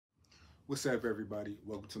What's up, everybody?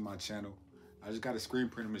 Welcome to my channel. I just got a screen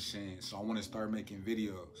printing machine, so I want to start making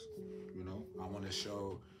videos. I want to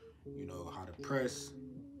show, how to press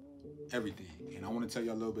everything, and I want to tell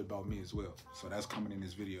you a little bit about me as well. So that's coming in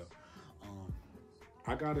this video.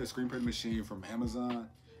 I got a screen printing machine from Amazon.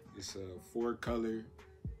 It's a 4-color,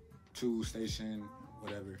 2-station,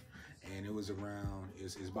 whatever, and it was around.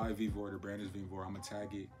 It's by VEVOR. The brand is VEVOR. I'm gonna tag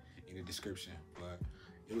it in the description, but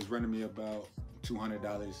it was running me about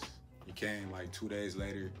 $200. It came like 2 days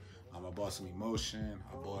later. I bought some emulsion,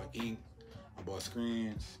 I bought ink, I bought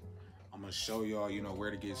screens. I'm gonna show y'all, where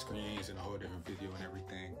to get screens and a whole different video and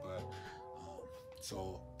everything. But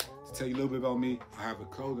so to tell you a little bit about me, I have a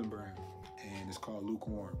clothing brand and it's called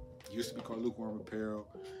Lukewarm. It used to be called Lukewarm Apparel.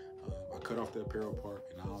 I cut off the apparel part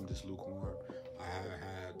and now I'm just Lukewarm. I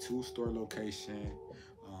had 2 store locations.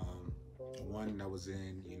 One that was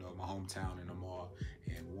in, my hometown in the mall,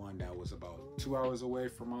 and one that was about 2 hours away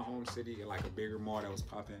from my home city in like a bigger mall that was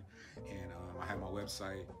popping. And I had my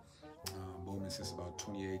website booming since about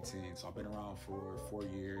 2018. So I've been around for 4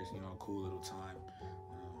 years, cool little time.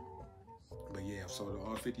 But yeah, I've sold to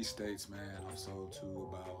all 50 states, man. I've sold to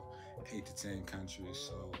about 8 to 10 countries.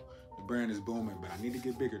 So the brand is booming, but I need to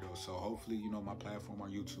get bigger though. So hopefully, my platform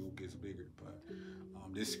on YouTube gets bigger. But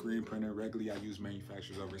this screen printer, regularly I use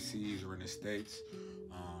manufacturers overseas or in the States,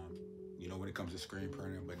 when it comes to screen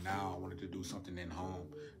printing. But now I wanted to do something in home.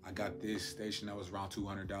 I got this station that was around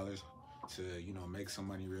 $200 to, make some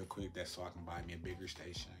money real quick. That's so I can buy me a bigger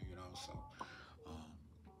station, so.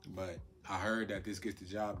 But I heard that this gets the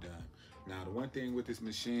job done. Now, the one thing with this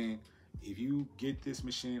machine, if you get this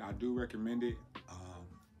machine, I do recommend it.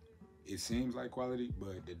 It seems like quality,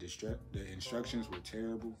 but the instructions were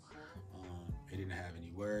terrible. It didn't have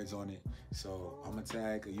any words on it. So I'm gonna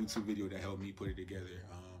tag a YouTube video that helped me put it together.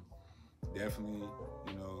 Definitely,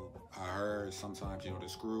 I heard sometimes, the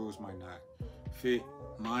screws might not fit.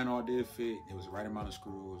 Mine all did fit. It was the right amount of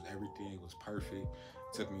screws. Everything was perfect.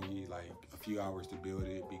 It took me like a few hours to build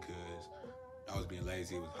it because I was being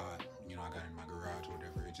lazy. It was hot. I got in my garage or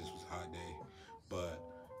whatever. It just was a hot day. But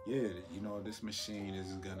yeah, this machine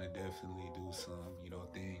is gonna definitely do some,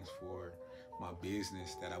 things for my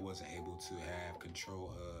business that I wasn't able to have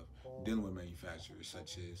control of dealing with manufacturers,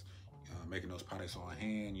 such as making those products on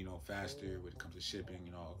hand, faster when it comes to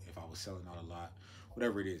shipping, if I was selling out a lot,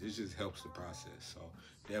 whatever it is, it just helps the process. So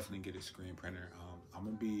definitely get a screen printer. I'm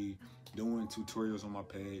gonna be doing tutorials on my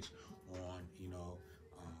page on,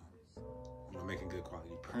 making good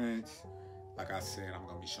quality prints. Like I said, I'm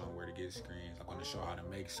gonna be showing where to get screens. I'm gonna show how to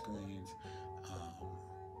make screens.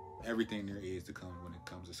 Everything there is to come when it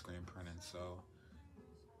comes to screen printing. So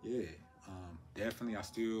yeah, definitely I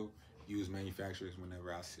still use manufacturers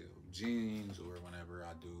whenever I sell jeans or whenever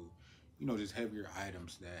I do, just heavier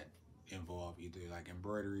items that involve either like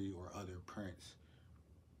embroidery or other prints.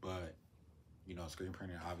 But, screen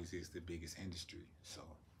printing obviously is the biggest industry. So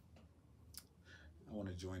I want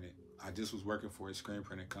to join it. I just was working for a screen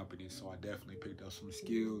printing company, so I definitely picked up some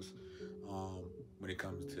skills when it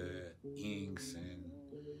comes to inks and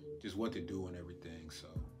just what to do and everything. So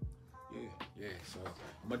yeah. So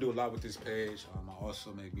I'm gonna do a lot with this page. I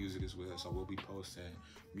also make music as well, so we'll be posting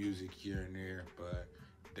music here and there. But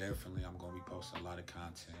definitely, I'm gonna be posting a lot of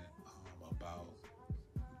content about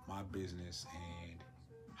my business and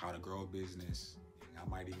how to grow a business. I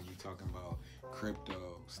might even be talking about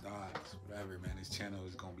crypto, stocks, whatever, man. This channel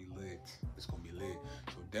is gonna be lit. It's gonna be lit.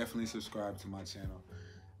 So definitely subscribe to my channel.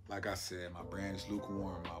 Like I said, my brand is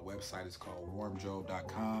Lukewarm. My website is called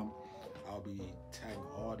warmjoe.com. I'll be tagging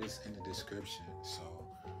all this in the description. So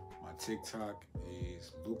my TikTok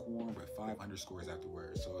is Lukewarm with 5 underscores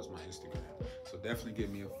afterwards. So it's my Instagram. So definitely give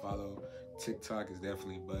me a follow. TikTok is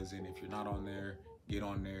definitely buzzing. If you're not on there, get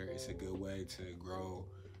on there. It's a good way to grow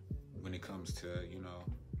when it comes to,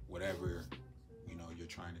 whatever, you're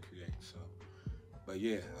trying to create. So, but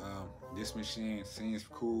yeah, this machine seems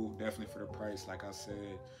cool, definitely for the price. Like I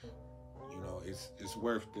said, it's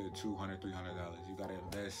worth the $200, $300. You got to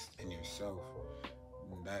invest in yourself.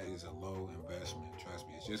 And that is a low investment, trust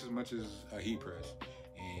me. It's just as much as a heat press,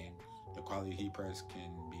 and the quality of heat press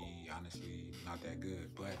can be honestly not that good,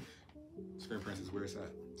 but screen prints is where it's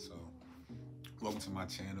at. So welcome to my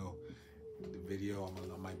channel. The video,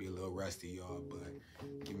 I might be a little rusty, y'all,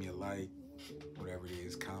 but give me a like, whatever it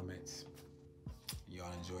is, comments.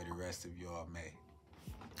 Y'all enjoy the rest of y'all May.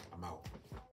 I'm out.